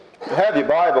Have your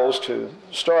Bibles to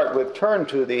start with, turn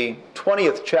to the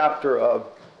 20th chapter of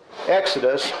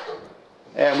Exodus,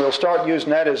 and we'll start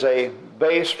using that as a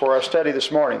base for our study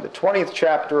this morning. The 20th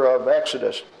chapter of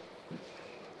Exodus.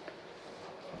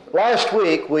 Last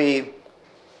week we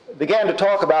began to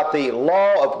talk about the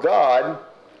law of God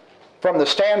from the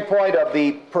standpoint of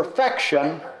the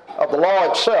perfection of the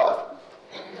law itself.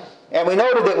 And we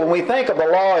noted that when we think of the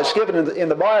law as given in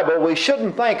the Bible, we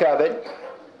shouldn't think of it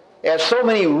as so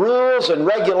many rules and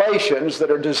regulations that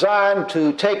are designed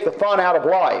to take the fun out of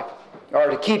life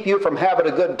or to keep you from having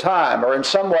a good time or in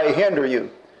some way hinder you.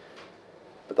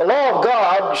 But the law of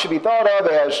God should be thought of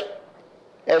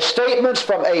as statements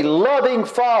from a loving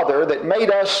Father that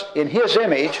made us in His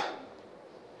image.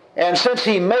 And since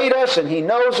He made us and He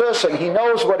knows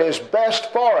what is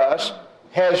best for us,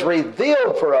 has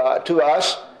revealed to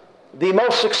us the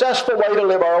most successful way to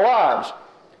live our lives.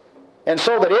 And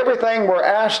so that everything we're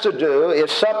asked to do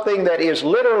is something that is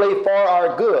literally for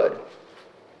our good.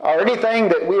 Or anything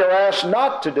that we are asked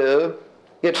not to do,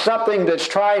 it's something that's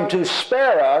trying to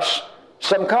spare us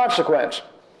some consequence.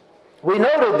 We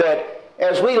noted that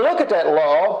as we look at that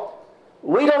law,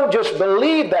 we don't just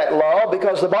believe that law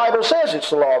because the Bible says it's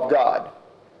the law of God.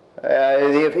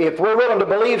 If we're willing to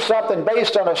believe something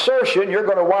based on assertion, you're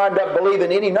going to wind up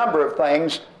believing any number of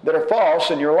things that are false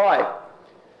in your life.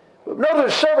 Notice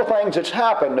there's several things that's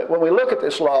happened when we look at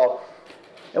this law.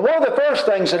 And one of the first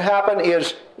things that happen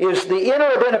is the inner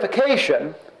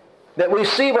identification that we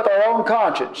see with our own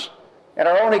conscience and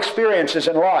our own experiences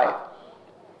in life.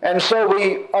 And so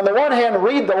we, on the one hand,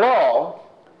 read the law,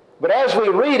 but as we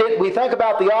read it, we think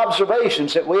about the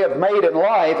observations that we have made in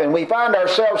life, and we find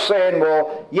ourselves saying,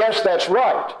 well, yes, that's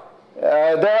right.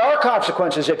 There are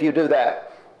consequences if you do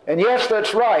that. And yes,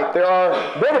 that's right. There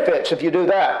are benefits if you do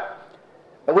that.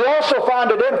 But we also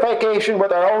find identification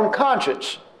with our own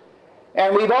conscience.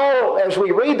 And we've all, as we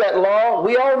read that law,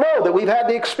 we all know that we've had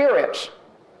the experience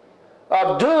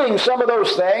of doing some of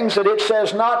those things that it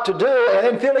says not to do and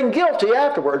then feeling guilty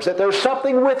afterwards, that there's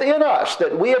something within us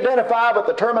that we identify with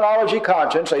the terminology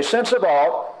conscience, a sense of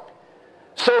ought,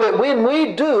 so that when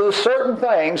we do certain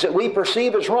things that we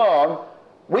perceive as wrong,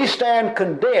 we stand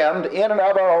condemned in and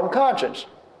of our own conscience.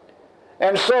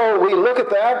 And so we look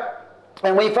at that,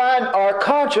 and we find our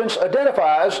conscience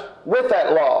identifies with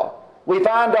that law. We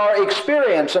find our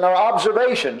experience and our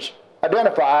observations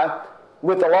identify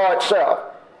with the law itself.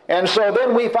 And so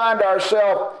then we find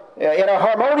ourselves in a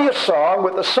harmonious song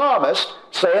with the psalmist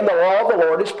saying the law of the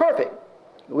Lord is perfect.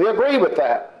 We agree with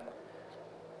that.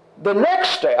 The next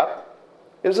step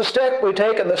is the step we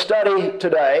take in the study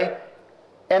today,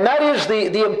 and that is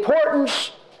the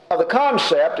importance of the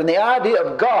concept and the idea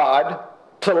of God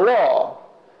to law.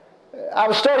 I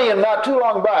was studying not too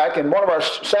long back in one of our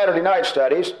Saturday night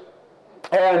studies,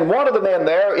 and one of the men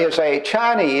there is a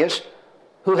Chinese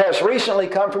who has recently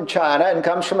come from China and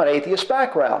comes from an atheist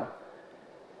background.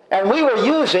 And we were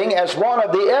using as one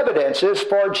of the evidences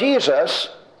for Jesus,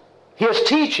 His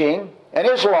teaching and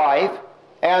His life,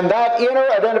 and that inner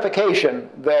identification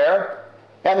there,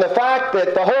 and the fact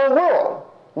that the whole world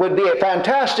would be a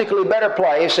fantastically better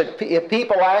place if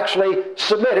people actually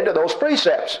submitted to those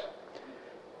precepts.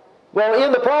 Well,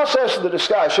 in the process of the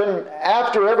discussion,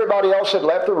 after everybody else had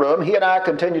left the room, he and I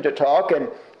continued to talk, and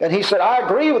he said, I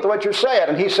agree with what you're saying.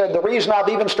 And he said, the reason I've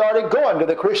even started going to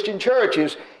the Christian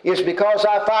churches is because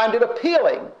I find it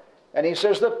appealing. And he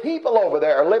says, the people over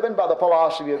there are living by the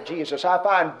philosophy of Jesus. I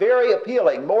find very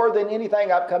appealing, more than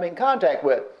anything I've come in contact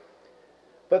with.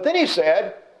 But then he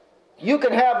said, you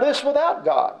can have this without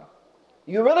God.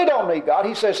 You really don't need God.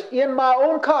 He says, in my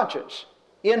own conscience,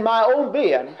 in my own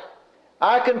being,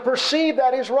 I can perceive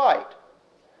that is right.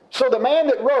 So the man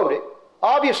that wrote it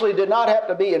obviously did not have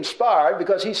to be inspired,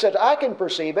 because he said, I can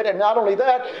perceive it. And not only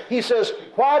that, he says,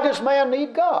 why does man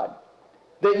need God?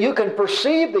 That you can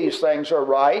perceive these things are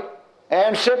right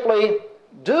and simply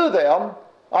do them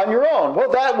on your own.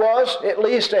 Well, that was at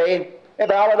least a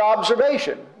valid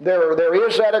observation. There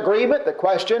is that agreement, the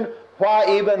question,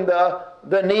 why even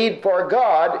the need for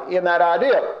God in that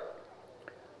idea.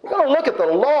 We're going to look at the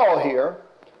law here.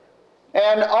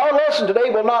 And our lesson today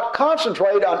will not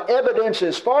concentrate on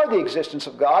evidences for the existence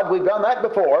of God. We've done that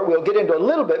before. We'll get into a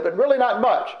little bit, but really not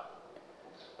much.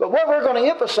 But what we're going to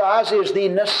emphasize is the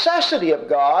necessity of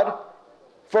God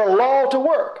for law to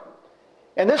work.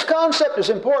 And this concept is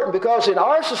important because in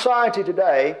our society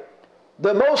today,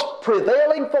 the most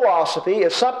prevailing philosophy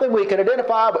is something we can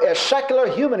identify as secular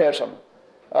humanism.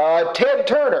 Ted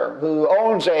Turner, who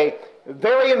owns a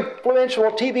very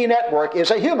influential TV network, is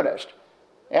a humanist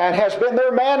and has been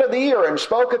their man of the year and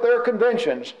spoke at their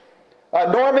conventions.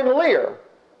 Norman Lear,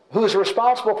 who's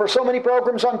responsible for so many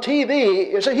programs on TV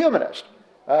is a humanist,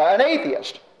 an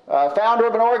atheist, founder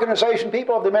of an organization,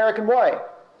 People of the American Way.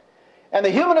 And the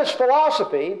humanist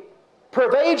philosophy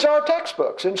pervades our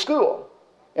textbooks in school.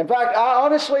 In fact, I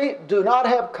honestly do not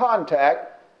have contact,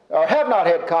 or have not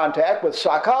had contact with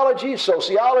psychology,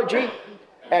 sociology,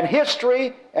 and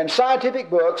history and scientific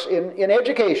books in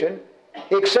education,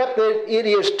 except that it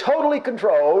is totally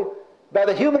controlled by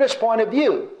the humanist point of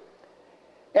view.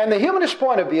 And the humanist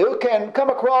point of view can come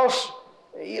across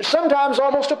sometimes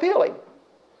almost appealing,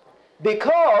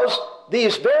 because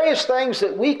these various things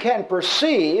that we can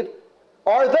perceive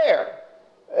are there.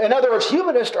 In other words,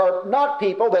 humanists are not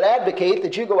people that advocate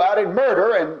that you go out and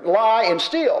murder and lie and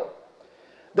steal.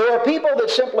 They are people that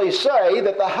simply say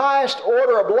that the highest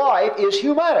order of life is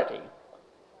humanity.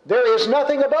 There is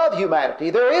nothing above humanity.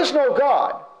 There is no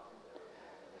God.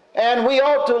 And we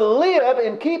ought to live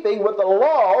in keeping with the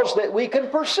laws that we can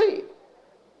perceive.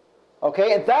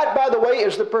 Okay, and that, by the way,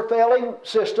 is the prevailing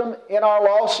system in our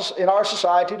laws, in our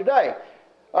society today.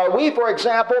 We, for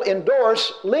example,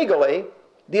 endorse legally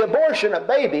the abortion of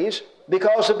babies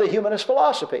because of the humanist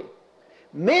philosophy.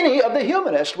 Many of the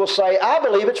humanists will say, I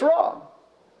believe it's wrong.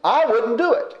 I wouldn't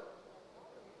do it.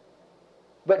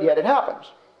 But yet it happens.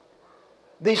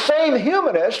 The same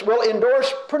humanist will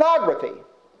endorse pornography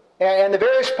and the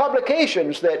various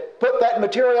publications that put that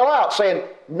material out, saying,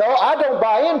 no, I don't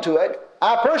buy into it.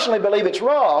 I personally believe it's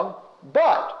wrong,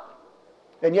 but,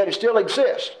 and yet it still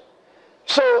exists.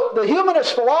 So the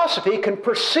humanist philosophy can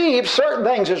perceive certain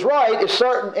things as right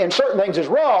and certain things as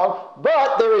wrong,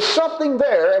 but there is something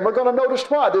there, and we're going to notice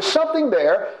why. There's something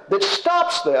there that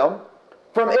stops them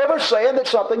from ever saying that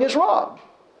something is wrong.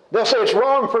 They'll say it's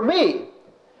wrong for me,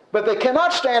 but they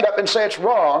cannot stand up and say it's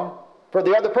wrong for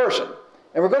the other person.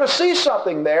 And we're going to see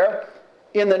something there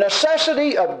in the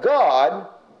necessity of God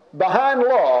behind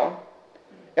law,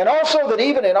 and also that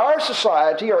even in our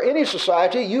society or any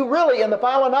society, you really, in the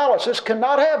final analysis,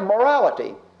 cannot have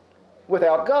morality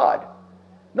without God.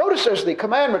 Notice as the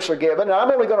commandments are given, and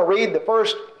I'm only going to read the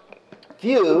first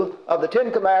few of the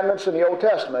 10 commandments in the Old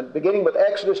Testament, beginning with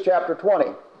Exodus chapter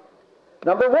 20.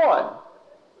 Number 1,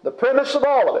 the premise of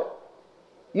all of it: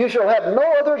 you shall have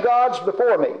no other gods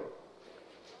before me.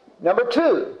 Number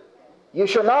 2, you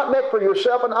shall not make for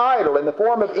yourself an idol in the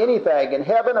form of anything in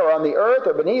heaven or on the earth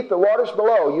or beneath the waters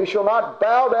below. You shall not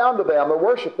bow down to them or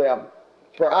worship them.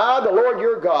 For I, the Lord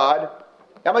your God,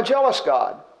 am a jealous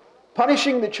God,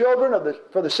 punishing the children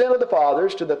for the sin of the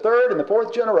fathers to the 3rd and the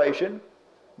 4th generation,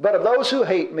 but of those who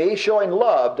hate me, showing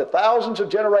love to thousands of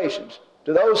generations,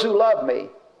 to those who love me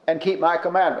and keep my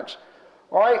commandments.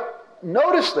 All right,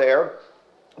 notice there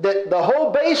that the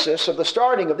whole basis of the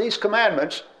starting of these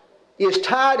commandments is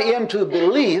tied into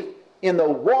belief in the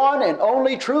one and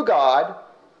only true God,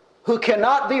 who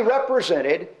cannot be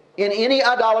represented in any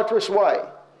idolatrous way.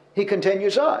 He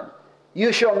continues on.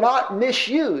 You shall not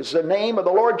misuse the name of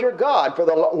the Lord your God, for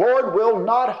the Lord will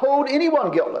not hold anyone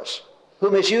guiltless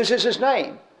who misuses his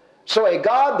name. So a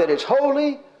God that is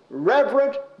holy,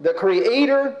 reverent, the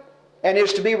Creator, and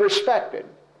is to be respected.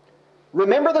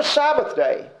 Remember the Sabbath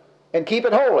day and keep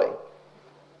it holy.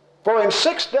 For in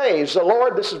 6 days the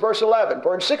Lord, this is verse 11,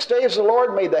 for in 6 days the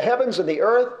Lord made the heavens and the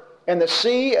earth and the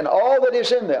sea and all that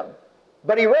is in them.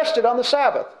 But he rested on the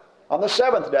Sabbath, on the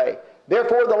 7th day.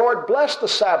 Therefore the Lord blessed the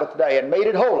Sabbath day and made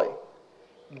it holy.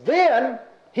 Then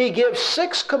he gives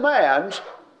 6 commands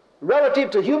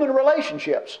relative to human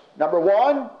relationships. Number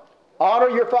 1, honor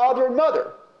your father and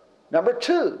mother. Number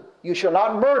 2, you shall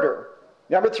not murder.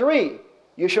 Number 3,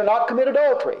 you shall not commit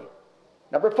adultery.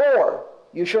 Number 4,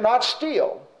 you shall not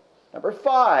steal. Number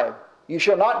 5, you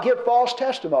shall not give false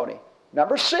testimony.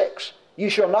 Number 6, you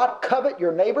shall not covet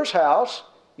your neighbor's house.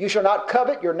 You shall not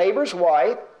covet your neighbor's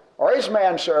wife or his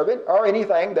manservant or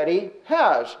anything that he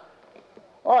has.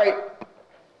 All right,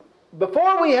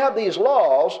 before we have these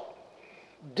laws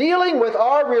dealing with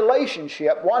our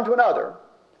relationship one to another,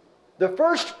 the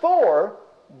first 4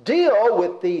 deal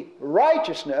with the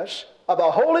righteousness of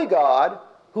a holy God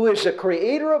who is the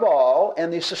creator of all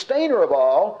and the sustainer of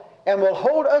all, and will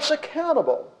hold us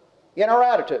accountable in our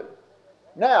attitude.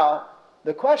 Now,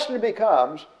 the question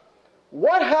becomes,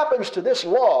 what happens to this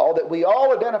law that we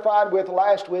all identified with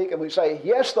last week, and we say,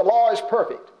 yes, the law is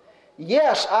perfect.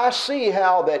 Yes, I see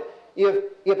how that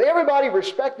if everybody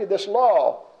respected this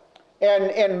law,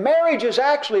 and marriage is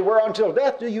actually where until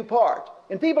death do you part,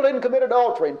 and people didn't commit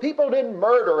adultery, and people didn't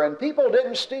murder, and people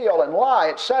didn't steal and lie,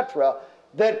 etc.,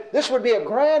 that this would be a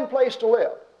grand place to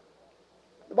live.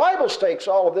 The Bible stakes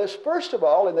all of this, first of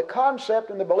all, in the concept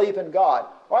and the belief in God.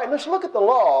 All right, let's look at the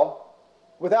law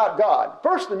without God.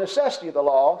 First, the necessity of the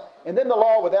law, and then the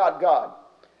law without God.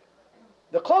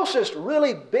 The closest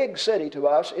really big city to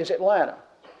us is Atlanta.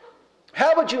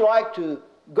 How would you like to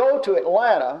go to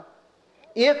Atlanta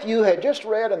if you had just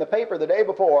read in the paper the day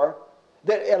before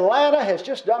that Atlanta has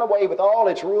just done away with all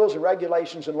its rules and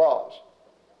regulations and laws?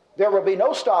 There will be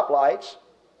no stoplights.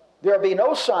 There will be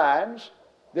no signs.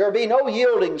 There will be no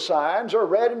yielding signs or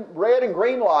red and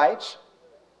green lights.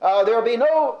 There will be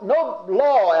no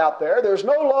law out there. There's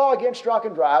no law against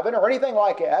drunken driving or anything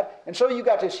like that. And so you've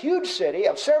got this huge city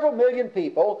of several million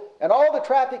people and all the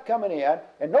traffic coming in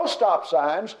and no stop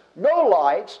signs, no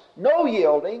lights, no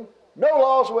yielding, no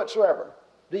laws whatsoever.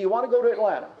 Do you want to go to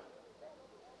Atlanta?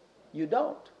 You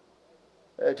don't.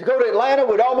 To go to Atlanta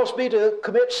would almost be to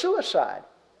commit suicide.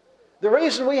 The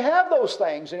reason we have those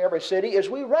things in every city is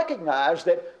we recognize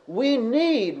that we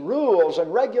need rules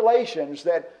and regulations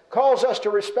that cause us to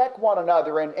respect one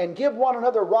another and give one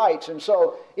another rights. And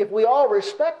so if we all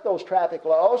respect those traffic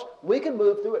laws, we can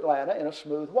move through Atlanta in a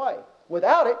smooth way.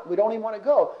 Without it, we don't even want to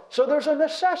go. So there's a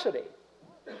necessity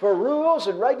for rules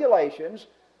and regulations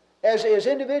as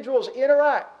individuals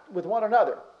interact with one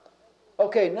another.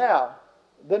 Okay, now,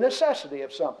 the necessity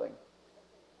of something.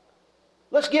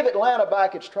 Let's give Atlanta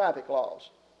back its traffic laws.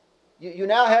 You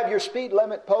now have your speed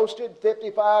limit posted,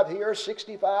 55 here,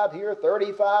 65 here,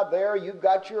 35 there. You've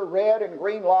got your red and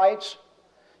green lights.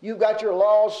 You've got your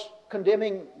laws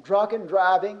condemning drunken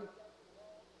driving.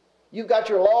 You've got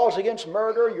your laws against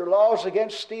murder, your laws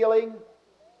against stealing.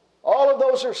 All of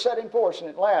those are set in force in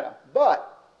Atlanta. But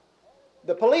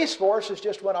the police force has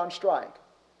just went on strike.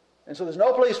 And so there's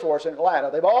no police force in Atlanta.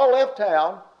 They've all left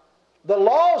town. The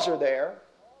laws are there,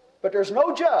 but there's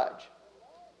no judge.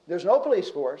 There's no police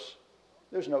force.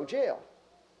 There's no jail.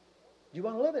 Do you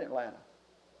want to live in Atlanta?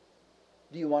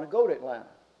 Do you want to go to Atlanta?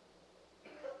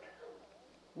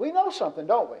 We know something,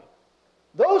 don't we?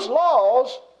 Those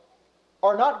laws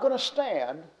are not going to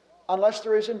stand unless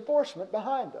there is enforcement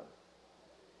behind them.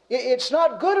 It's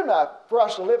not good enough for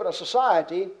us to live in a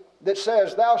society that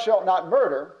says, thou shalt not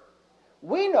murder.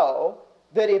 We know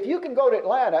that if you can go to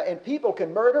Atlanta and people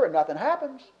can murder and nothing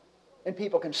happens, and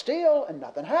people can steal and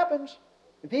nothing happens,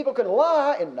 and people can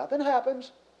lie and nothing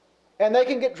happens, and they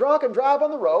can get drunk and drive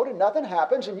on the road and nothing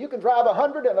happens, and you can drive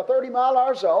 100 in a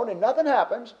 30-mile-an-hour zone and nothing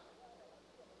happens,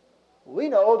 we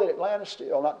know that Atlanta's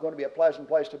still not going to be a pleasant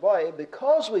place to be,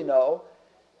 because we know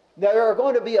that there are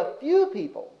going to be a few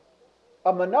people,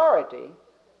 a minority,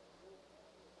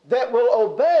 that will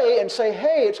obey and say,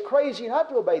 hey, it's crazy not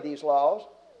to obey these laws.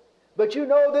 But you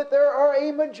know that there are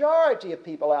a majority of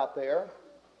people out there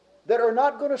that are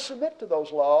not going to submit to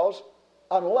those laws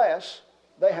unless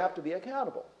they have to be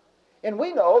accountable. And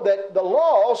we know that the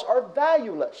laws are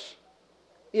valueless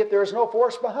if there's no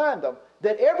force behind them,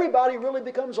 that everybody really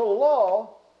becomes a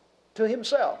law to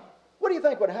himself. What do you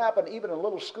think would happen even in a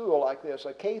little school like this,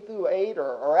 a K through 8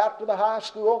 or out to the high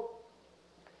school,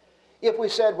 if we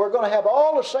said we're going to have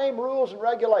all the same rules and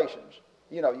regulations?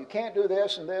 You know, you can't do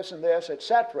this and this and this,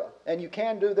 etc. And you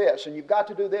can do this, and you've got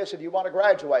to do this if you want to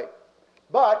graduate.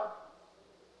 But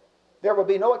there will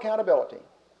be no accountability.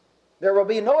 There will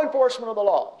be no enforcement of the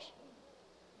laws.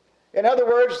 In other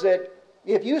words, that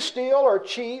if you steal or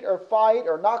cheat or fight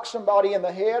or knock somebody in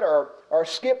the head or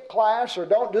skip class or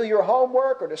don't do your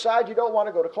homework or decide you don't want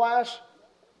to go to class,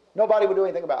 nobody will do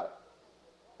anything about it.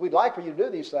 We'd like for you to do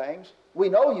these things. We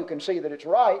know you can see that it's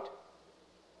right,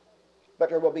 but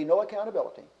there will be no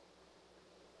accountability.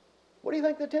 What do you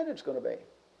think the attendance is going to be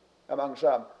among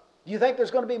some? Do you think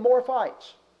there's going to be more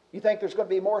fights? You think there's going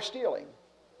to be more stealing?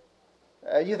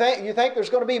 You think there's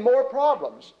going to be more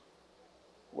problems?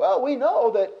 Well, we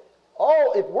know that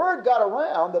if word got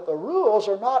around that the rules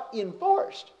are not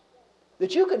enforced,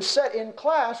 that you can sit in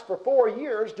class for 4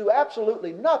 years, do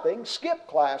absolutely nothing, skip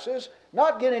classes,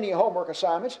 not get any homework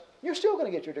assignments, you're still going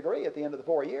to get your degree at the end of the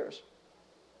 4 years.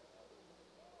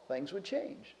 Things would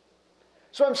change.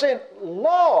 So I'm saying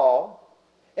law,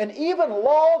 and even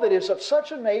law that is of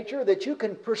such a nature that you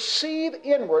can perceive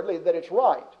inwardly that it's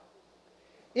right,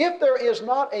 if there is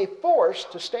not a force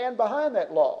to stand behind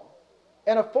that law,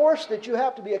 and a force that you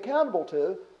have to be accountable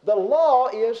to, the law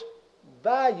is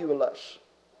valueless.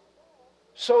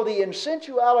 So the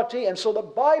insensuality, and so the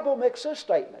Bible makes this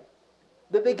statement: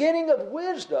 the beginning of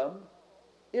wisdom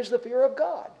is the fear of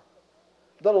God.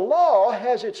 The law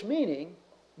has its meaning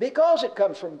because it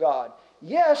comes from God.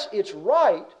 Yes, it's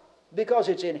right because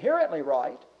it's inherently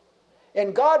right.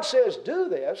 And God says, do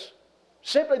this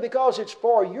simply because it's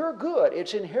for your good.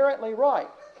 It's inherently right.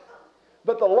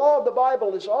 But the law of the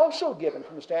Bible is also given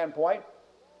from the standpoint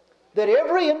that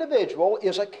every individual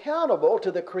is accountable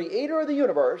to the Creator of the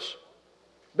universe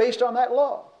based on that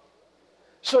law.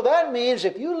 So that means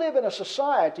if you live in a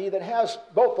society that has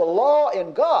both the law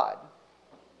and God,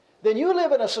 then you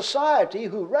live in a society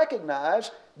who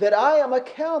recognize that I am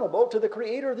accountable to the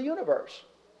Creator of the universe.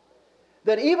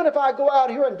 That even if I go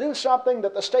out here and do something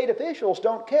that the state officials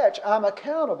don't catch, I'm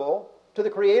accountable to the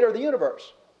Creator of the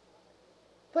universe.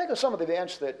 Think of some of the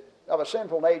events of a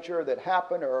sinful nature that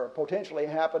happened or potentially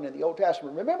happened in the Old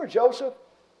Testament. Remember Joseph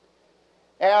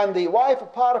and the wife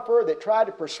of Potiphar that tried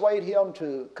to persuade him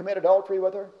to commit adultery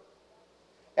with her?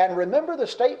 And remember the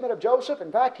statement of Joseph?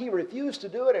 In fact, he refused to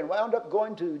do it and wound up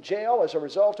going to jail as a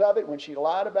result of it when she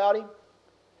lied about him.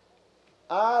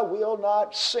 I will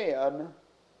not sin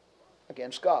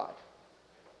against God.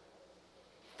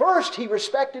 First, he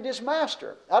respected his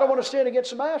master. I don't want to sin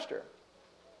against the master,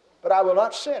 but I will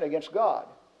not sin against God.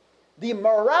 The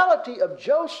morality of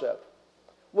Joseph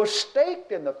was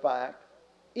staked in the fact,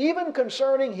 even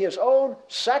concerning his own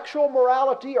sexual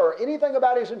morality or anything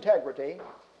about his integrity,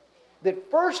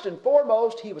 that first and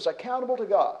foremost he was accountable to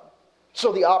God.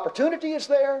 So the opportunity is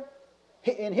there.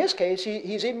 In his case,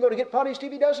 he's even going to get punished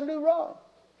if he doesn't do wrong.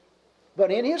 But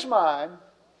in his mind,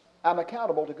 I'm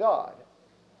accountable to God.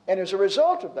 And as a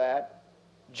result of that,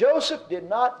 Joseph did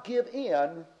not give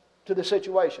in to the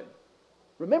situation.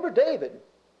 Remember David,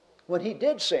 when he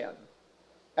did sin,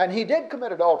 and he did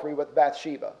commit adultery with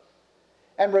Bathsheba.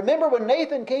 And remember when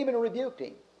Nathan came and rebuked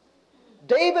him.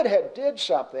 David had did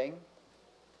something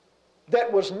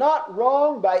that was not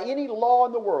wrong by any law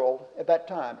in the world at that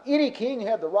time. Any king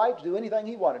had the right to do anything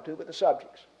he wanted to with the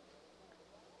subjects.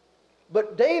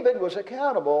 But David was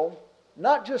accountable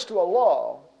not just to a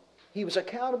law, he was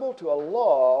accountable to a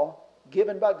law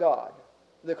given by God,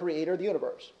 the Creator of the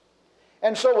universe.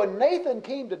 And so when Nathan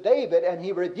came to David and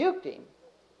he rebuked him,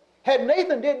 had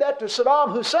Nathan did that to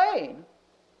Saddam Hussein,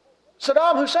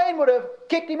 Saddam Hussein would have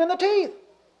kicked him in the teeth.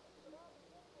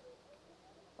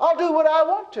 I'll do what I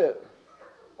want to.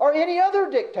 Or any other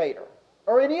dictator,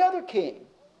 or any other king,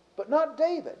 but not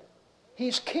David.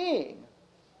 He's king,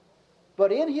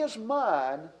 but in his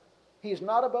mind, he's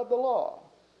not above the law.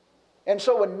 And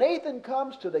so when Nathan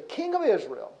comes to the king of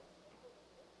Israel,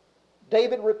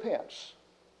 David repents,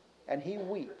 and he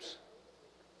weeps,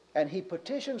 and he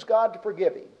petitions God to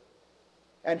forgive him,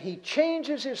 and he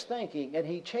changes his thinking, and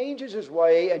he changes his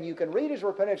way, and you can read his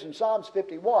repentance in Psalms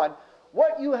 51.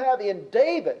 What you have in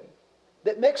David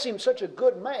that makes him such a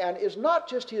good man is not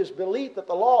just his belief that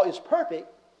the law is perfect.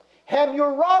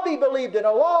 Hammurabi believed in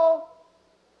a law.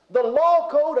 The law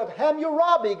code of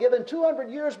Hammurabi, given 200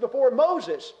 years before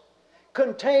Moses,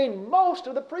 contained most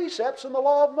of the precepts in the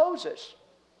law of Moses.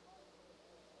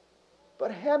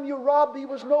 But Hammurabi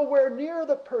was nowhere near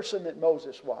the person that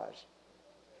Moses was.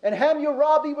 And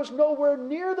Hammurabi was nowhere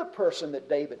near the person that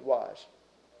David was.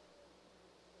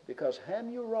 Because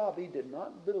Hammurabi did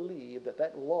not believe that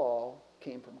that law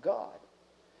came from God.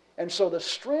 And so the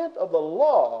strength of the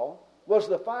law was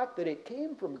the fact that it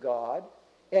came from God,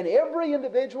 and every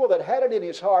individual that had it in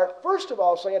his heart, first of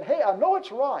all saying, hey, I know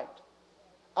it's right.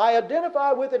 I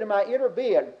identify with it in my inner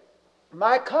being.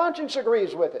 My conscience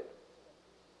agrees with it.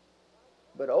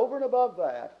 But over and above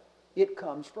that, it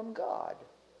comes from God.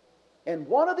 And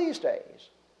one of these days,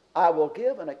 I will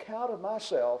give an account of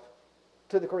myself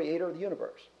to the Creator of the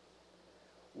universe.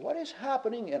 What is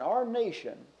happening in our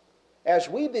nation as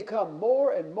we become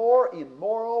more and more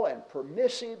immoral and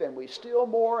permissive, and we steal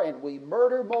more and we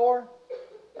murder more?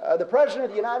 The President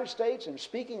of the United States, in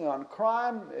speaking on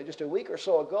crime just a week or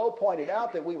so ago, pointed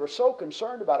out that we were so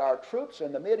concerned about our troops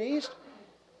in the Mideast.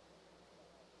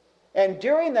 And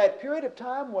during that period of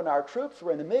time when our troops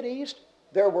were in the Mideast,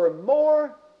 there were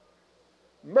more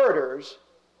murders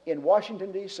in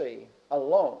Washington, D.C.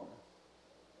 alone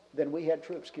than we had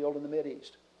troops killed in the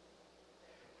Mideast.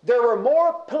 There were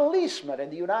more policemen in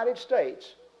the United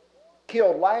States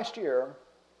killed last year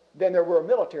than there were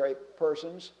military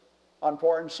persons on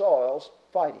foreign soils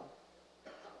fighting.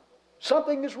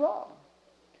 Something is wrong.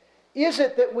 Is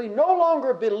it that we no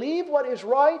longer believe what is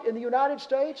right in the United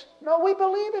States? No, we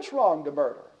believe it's wrong to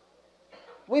murder.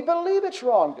 We believe it's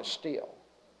wrong to steal.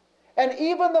 And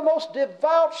even the most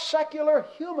devout secular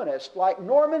humanist like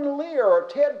Norman Lear or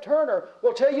Ted Turner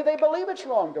will tell you they believe it's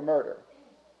wrong to murder.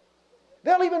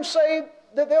 They'll even say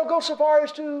that they'll go so far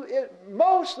as to,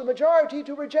 the majority,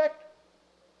 to reject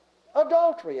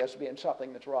adultery as being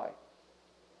something that's right.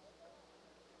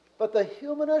 But the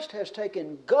humanist has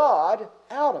taken God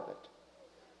out of it.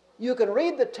 You can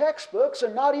read the textbooks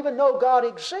and not even know God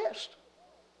exists.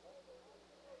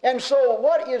 And so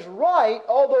what is right,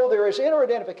 although there is inner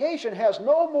identification, has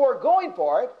no more going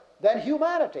for it than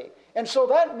humanity. And so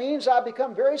that means I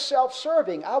become very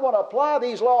self-serving. I want to apply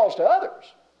these laws to others,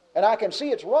 and I can see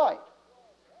it's right.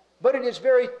 But it is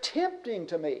very tempting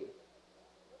to me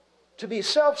to be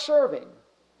self-serving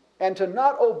and to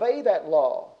not obey that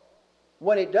law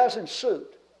when it doesn't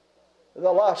suit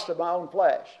the lust of my own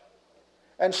flesh.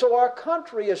 And so our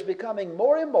country is becoming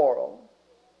more immoral,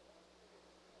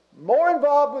 more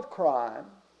involved with crime,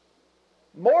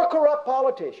 more corrupt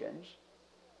politicians.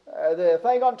 The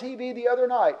thing on TV the other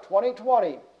night,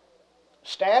 2020,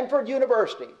 Stanford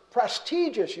University,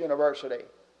 prestigious university,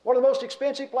 one of the most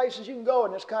expensive places you can go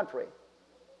in this country.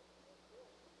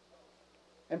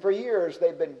 And for years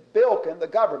they've been bilking the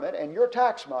government and your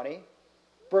tax money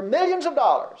for millions of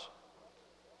dollars,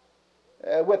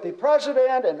 with the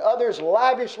president and others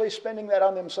lavishly spending that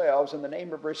on themselves in the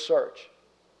name of research.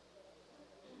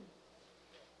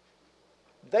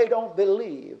 They don't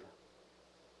believe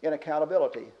in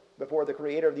accountability before the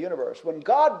Creator of the universe. When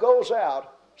God goes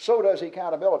out, so does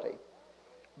accountability.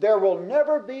 There will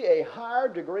never be a higher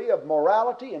degree of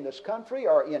morality in this country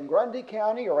or in Grundy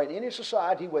County or in any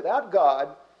society without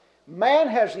God. Man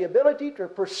has the ability to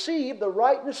perceive the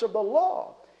rightness of the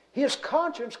law. His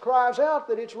conscience cries out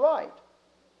that it's right.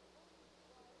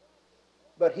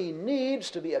 But he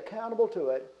needs to be accountable to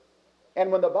it.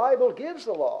 And when the Bible gives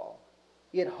the law,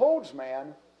 it holds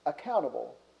man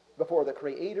accountable before the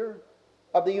Creator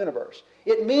of the universe.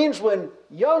 It means when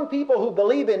young people who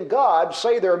believe in God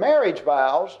say their marriage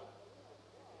vows,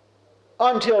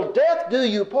 until death do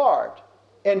you part,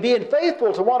 and being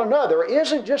faithful to one another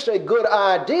isn't just a good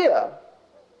idea.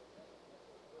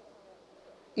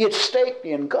 It's staked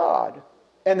in God.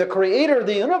 And the Creator of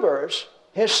the universe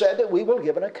has said that we will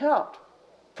give an account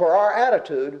for our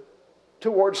attitude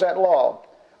towards that law.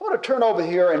 I want to turn over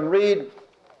here and read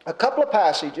a couple of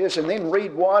passages and then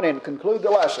read one and conclude the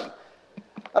lesson.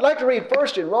 I'd like to read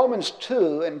first in Romans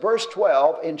 2 and verse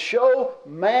 12 and show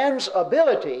man's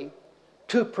ability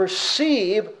to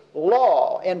perceive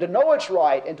law and to know it's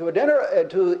right and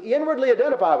to inwardly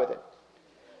identify with it.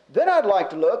 Then I'd like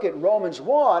to look at Romans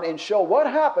 1 and show what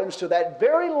happens to that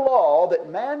very law that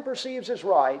man perceives as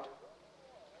right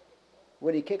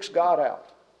when he kicks God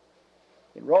out.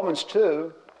 In Romans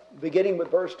 2, beginning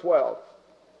with verse 12,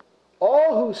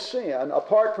 all who sin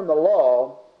apart from the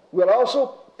law will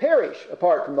also perish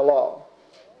apart from the law.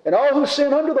 And all who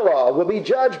sin under the law will be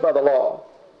judged by the law.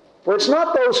 For it's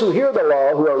not those who hear the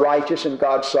law who are righteous in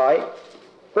God's sight,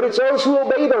 but it's those who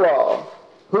obey the law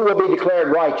who will be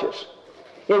declared righteous.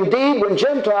 Indeed, when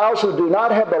Gentiles who do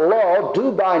not have the law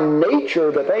do by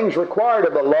nature the things required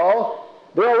of the law,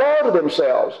 they are law to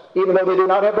themselves, even though they do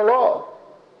not have the law.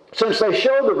 Since they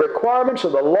show the requirements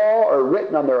of the law are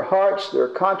written on their hearts, their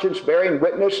conscience bearing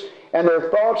witness, and their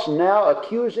thoughts now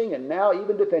accusing and now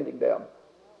even defending them.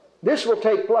 This will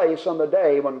take place on the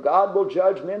day when God will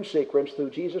judge men's secrets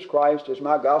through Jesus Christ, as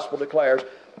my gospel declares.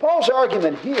 Paul's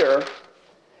argument here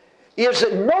is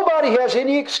that nobody has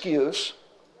any excuse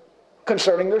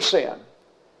concerning their sin.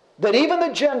 That even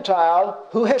the Gentile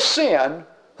who has sinned,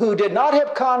 who did not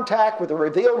have contact with the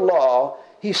revealed law,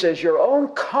 he says, your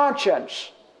own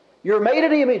conscience, you're made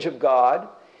in the image of God,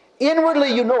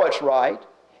 inwardly you know it's right,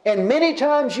 and many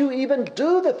times you even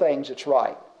do the things that's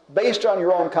right, based on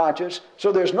your own conscience,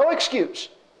 so there's no excuse.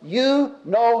 You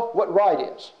know what right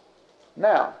is.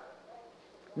 Now,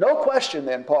 no question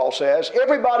then, Paul says,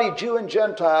 everybody, Jew and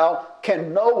Gentile,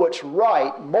 can know what's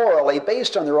right morally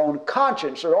based on their own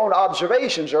conscience, their own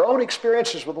observations, their own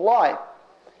experiences with life.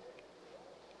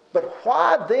 But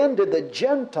why then did the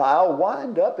Gentile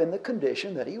wind up in the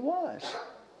condition that he was?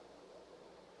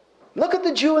 Look at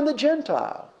the Jew and the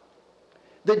Gentile.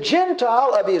 The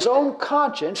Gentile of his own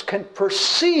conscience can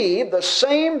perceive the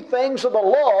same things of the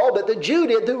law that the Jew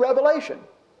did through revelation.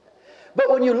 But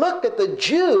when you looked at the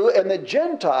Jew and the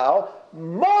Gentile,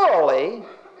 morally,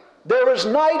 there was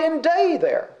night and day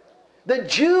there. The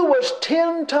Jew was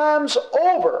 10 times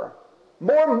over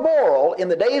more moral in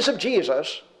the days of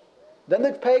Jesus than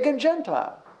the pagan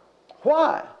Gentile.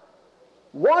 Why?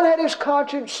 One had his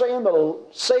conscience saying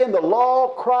the law,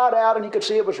 cried out and he could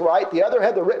see it was right. The other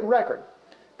had the written record.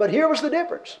 But here was the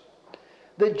difference.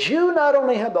 The Jew not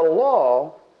only had the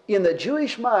law, in the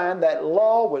Jewish mind that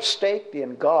law was staked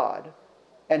in God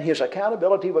and his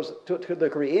accountability was to the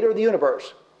Creator of the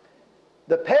universe.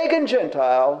 The pagan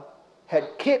Gentile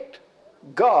had kicked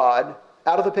God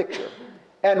out of the picture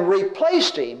and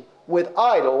replaced him with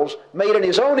idols made in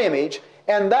his own image,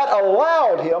 and that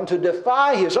allowed him to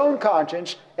defy his own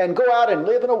conscience and go out and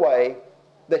live in a way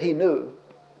that he knew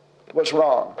was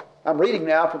wrong. I'm reading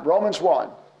now from Romans 1.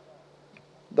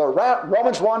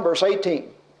 Romans 1 verse 18.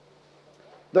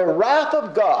 The wrath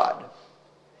of God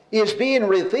is being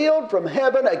revealed from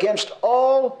heaven against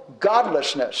all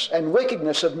godlessness and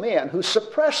wickedness of men who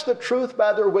suppress the truth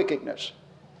by their wickedness.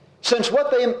 Since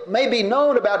what they may be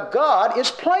known about God is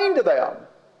plain to them,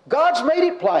 God's made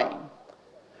it plain.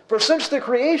 For since the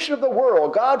creation of the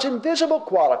world, God's invisible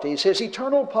qualities, His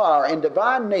eternal power and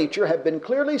divine nature have been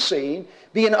clearly seen,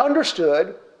 being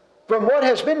understood from what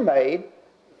has been made,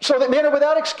 so that men are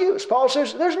without excuse. Paul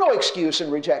says there's no excuse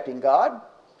in rejecting God.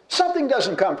 Something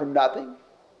doesn't come from nothing.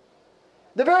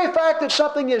 The very fact that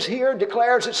something is here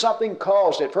declares that something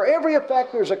caused it. For every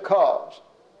effect there's a cause.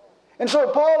 And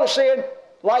so Paul is saying,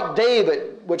 like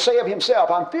David would say of himself,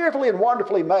 I'm fearfully and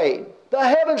wonderfully made. The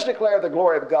heavens declare the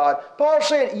glory of God. Paul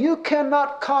said, you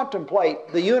cannot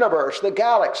contemplate the universe, the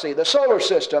galaxy, the solar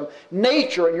system,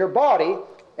 nature in your body,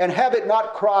 and have it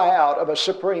not cry out of a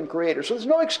supreme creator. So there's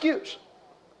no excuse.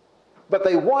 But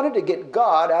they wanted to get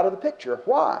God out of the picture.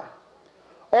 Why?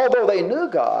 Although they knew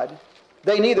God,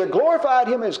 they neither glorified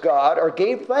Him as God or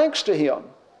gave thanks to Him.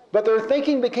 But their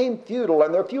thinking became futile,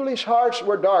 and their foolish hearts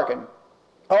were darkened.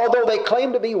 Although they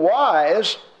claimed to be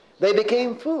wise, they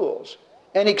became fools,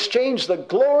 and exchanged the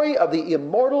glory of the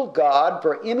immortal God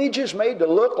for images made to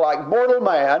look like mortal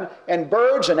man, and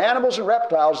birds and animals and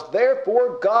reptiles.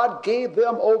 Therefore God gave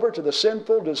them over to the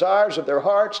sinful desires of their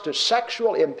hearts, to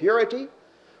sexual impurity,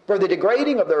 for the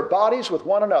degrading of their bodies with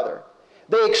one another.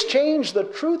 They exchanged the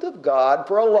truth of God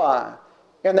for a lie,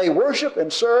 and they worship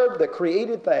and serve the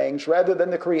created things rather than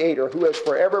the Creator, who is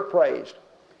forever praised.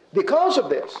 Because of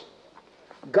this,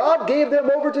 God gave them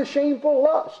over to shameful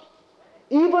lust.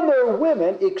 Even their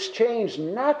women exchanged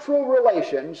natural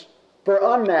relations for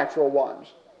unnatural ones.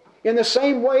 In the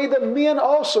same way, the men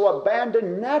also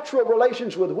abandoned natural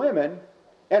relations with women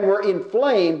and were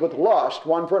inflamed with lust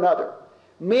one for another.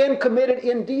 Men committed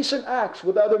indecent acts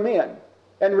with other men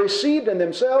and received in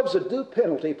themselves a due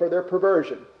penalty for their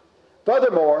perversion.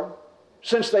 Furthermore,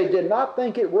 since they did not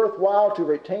think it worthwhile to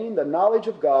retain the knowledge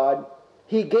of God,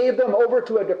 He gave them over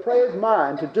to a depraved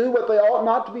mind to do what they ought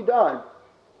not to be done.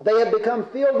 They have become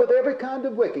filled with every kind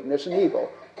of wickedness and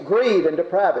evil, greed and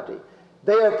depravity.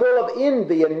 They are full of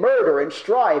envy and murder and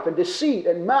strife and deceit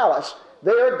and malice.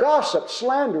 They are gossips,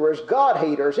 slanderers,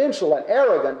 God-haters, insolent,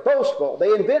 arrogant, boastful.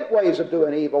 They invent ways of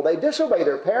doing evil. They disobey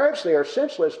their parents. They are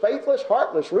senseless, faithless,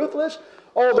 heartless, ruthless.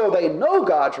 Although they know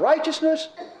God's righteousness,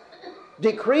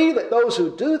 decree that those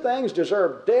who do things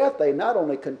deserve death, they not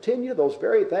only continue those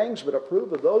very things, but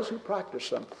approve of those who practice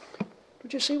them.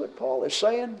 Don't you see what Paul is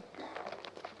saying?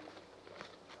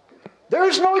 There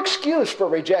is no excuse for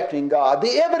rejecting God.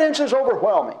 The evidence is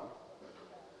overwhelming.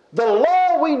 The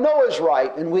law we know is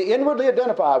right and we inwardly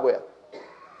identify with.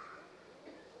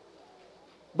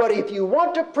 But if you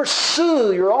want to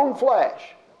pursue your own flesh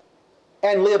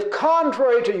and live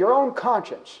contrary to your own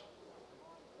conscience,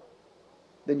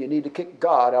 then you need to kick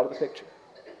God out of the picture.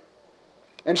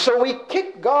 And so we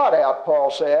kicked God out,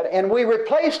 Paul said, and we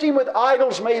replaced Him with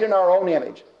idols made in our own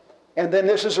image. And then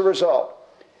this is the result.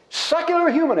 Secular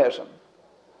humanism,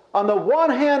 on the one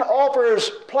hand,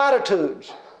 offers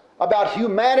platitudes about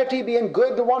humanity being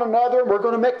good to one another. We're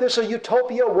going to make this a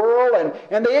utopia world.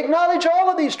 And they acknowledge all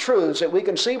of these truths that we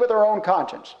can see with our own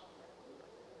conscience.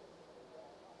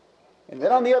 And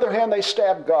then on the other hand, they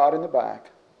stab God in the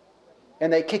back.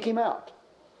 And they kick Him out.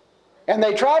 And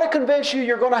they try to convince you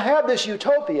you're going to have this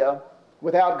utopia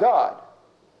without God.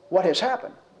 What has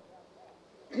happened?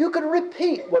 You can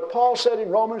repeat what Paul said in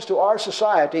Romans to our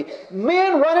society.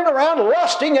 Men running around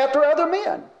lusting after other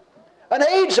men. An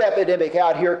AIDS epidemic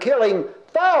out here killing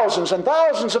thousands and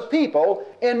thousands of people,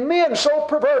 and men so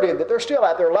perverted that they're still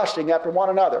out there lusting after one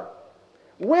another.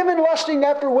 Women lusting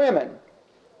after women.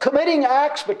 Committing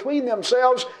acts between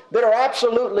themselves that are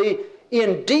absolutely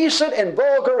indecent and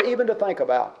vulgar even to think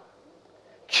about.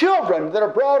 Children that are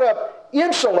brought up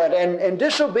insolent and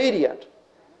disobedient.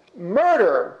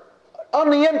 Murder on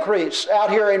the increase out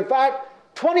here. In fact,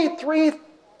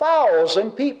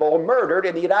 23,000 people murdered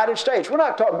in the United States. We're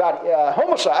not talking about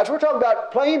homicides. We're talking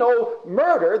about plain old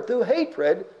murder through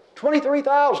hatred.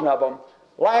 23,000 of them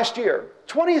last year.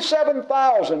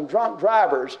 27,000 drunk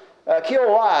drivers kill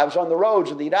lives on the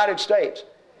roads of the United States.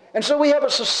 And so we have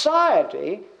a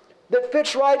society that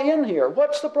fits right in here.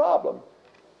 What's the problem?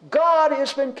 God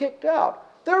has been kicked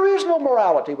out. There is no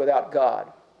morality without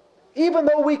God. Even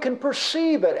though we can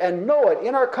perceive it and know it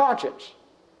in our conscience,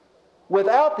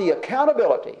 without the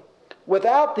accountability,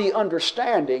 without the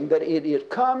understanding that it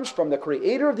comes from the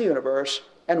Creator of the universe,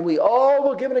 and we all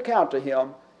will give an account to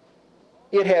Him,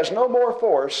 it has no more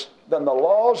force than the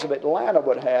laws of Atlanta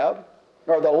would have,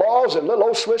 or the laws at Little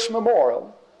Old Swiss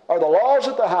Memorial, or the laws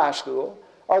at the high school,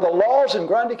 or the laws in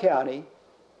Grundy County,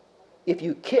 if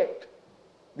you kicked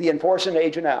the enforcing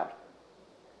agent out.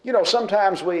 You know,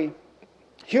 sometimes we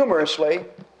humorously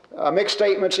make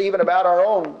statements even about our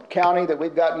own county that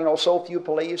we've got, so few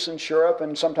police and sheriff,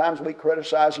 and sometimes we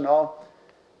criticize and all.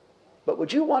 But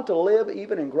would you want to live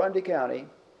even in Grundy County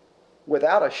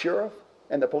without a sheriff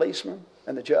and the policeman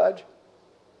and the judge?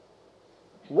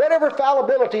 Whatever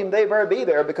fallibility they may be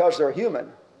there because they're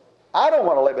human, I don't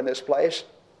want to live in this place.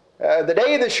 The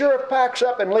day the sheriff packs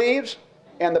up and leaves,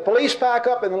 and the police pack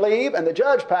up and leave, and the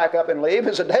judge pack up and leave,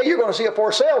 is the day you're going to see a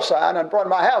for sale sign in front of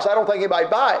my house. I don't think anybody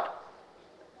buy it.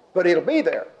 But it'll be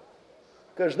there.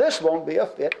 Because this won't be a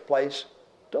fit place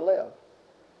to live.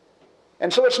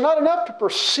 And so it's not enough to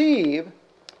perceive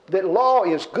that law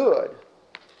is good.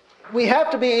 We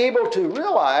have to be able to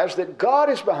realize that God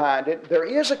is behind it. There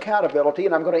is accountability,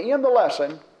 and I'm going to end the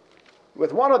lesson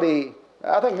with one of the,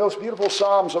 I think, most beautiful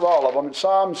Psalms of all of them, in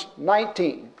Psalms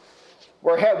 19,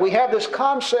 where we have this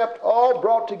concept all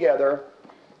brought together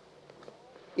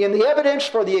in the evidence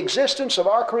for the existence of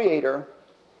our Creator,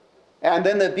 and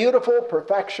then the beautiful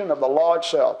perfection of the law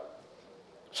itself.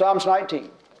 Psalms 19.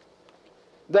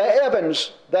 The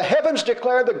heavens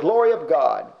declare the glory of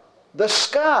God. The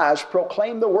skies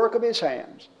proclaim the work of His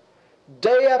hands.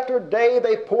 Day after day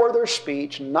they pour their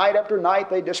speech. Night after night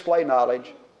they display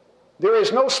knowledge. There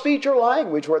is no speech or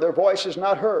language where their voice is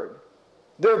not heard.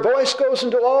 Their voice goes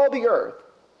into all the earth,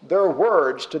 their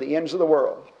words to the ends of the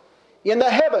world. In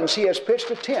the heavens He has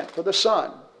pitched a tent for the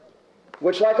sun,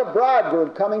 which like a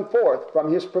bridegroom coming forth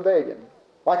from his pavilion,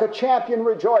 like a champion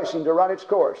rejoicing to run its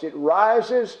course. It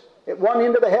rises at one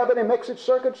end of the heaven and makes its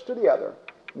circuits to the other.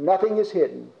 Nothing is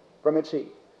hidden from its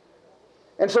heat.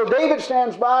 And so David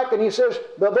stands back and he says,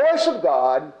 the voice of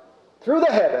God through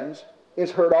the heavens is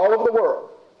heard all over the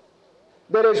world.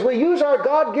 But as we use our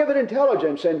God-given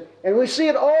intelligence and we see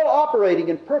it all operating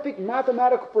in perfect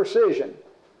mathematical precision,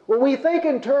 when we think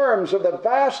in terms of the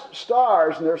vast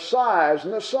stars and their size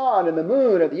and the sun and the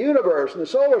moon and the universe and the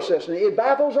solar system, it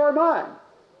baffles our mind.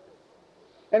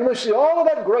 And we see all of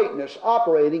that greatness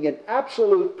operating in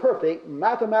absolute perfect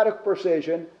mathematical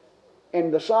precision.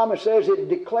 And the psalmist says it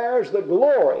declares the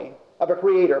glory of a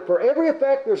Creator. For every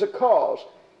effect there's a cause.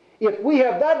 If we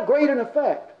have that great an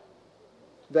effect,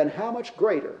 then how much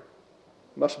greater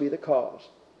must be the cause?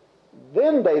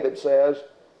 Then David says,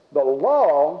 the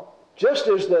law, just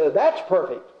as that's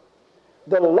perfect,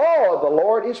 the law of the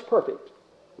Lord is perfect,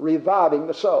 reviving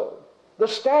the soul. The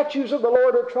statutes of the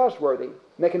Lord are trustworthy,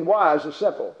 making wise the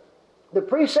simple. The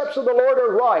precepts of the Lord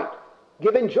are right,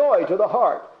 giving joy to the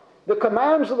heart. The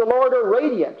commands of the Lord are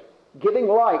radiant, giving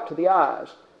light to the eyes.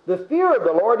 The fear of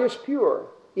the Lord is pure,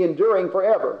 enduring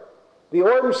forever. The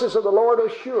ordinances of the Lord are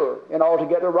sure and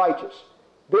altogether righteous.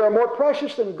 They are more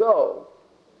precious than gold,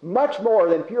 much more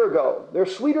than pure gold. They're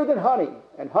sweeter than honey,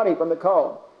 and honey from the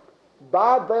comb.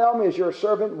 By them is your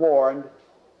servant warned.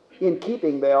 In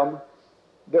keeping them,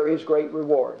 there is great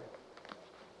reward.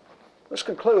 Let's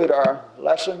conclude our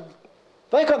lesson.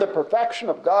 Think of the perfection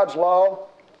of God's law.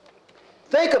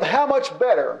 Think of how much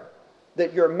better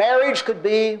that your marriage could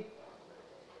be,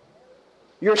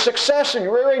 your success in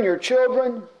rearing your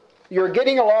children, your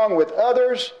getting along with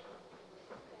others,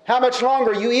 how much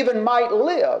longer you even might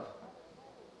live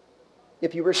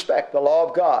if you respect the law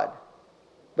of God.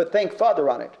 But think further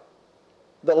on it.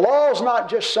 The law is not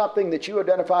just something that you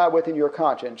identify with in your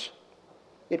conscience.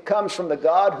 It comes from the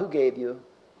God who gave you.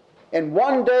 And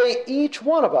one day each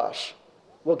one of us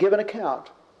will give an account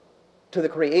to the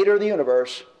Creator of the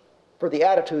universe for the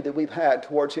attitude that we've had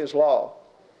towards His law.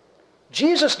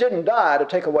 Jesus didn't die to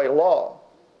take away law.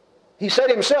 He said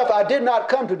Himself, I did not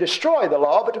come to destroy the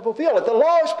law, but to fulfill it. The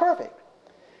law is perfect.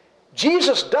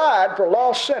 Jesus died for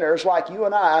lost sinners like you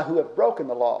and I who have broken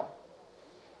the law.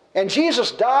 And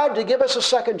Jesus died to give us a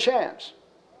second chance.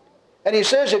 And He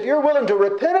says, if you're willing to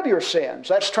repent of your sins,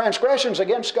 that's transgressions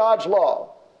against God's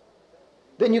law,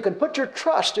 then you can put your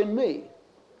trust in me.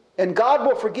 And God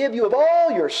will forgive you of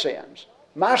all your sins.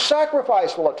 My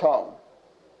sacrifice will atone.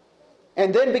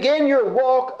 And then begin your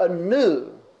walk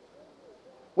anew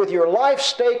with your life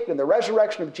staked in the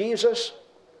resurrection of Jesus,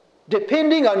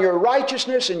 depending on your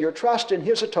righteousness and your trust in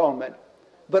His atonement.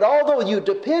 But although you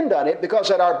depend on it,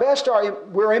 because at our best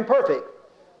we're imperfect,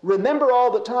 remember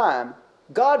all the time,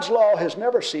 God's law has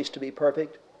never ceased to be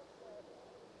perfect.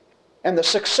 And the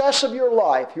success of your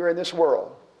life here in this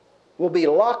world will be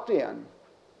locked in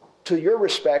to your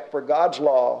respect for God's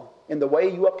law in the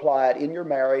way you apply it in your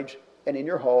marriage and in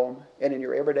your home and in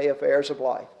your everyday affairs of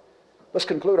life. Let's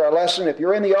conclude our lesson. If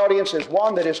you're in the audience as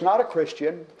one that is not a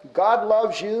Christian, God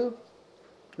loves you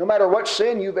no matter what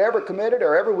sin you've ever committed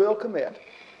or ever will commit.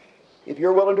 If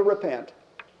you're willing to repent,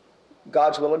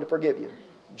 God's willing to forgive you.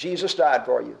 Jesus died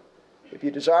for you. If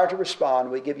you desire to respond,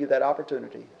 we give you that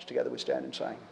opportunity as together we stand and sing.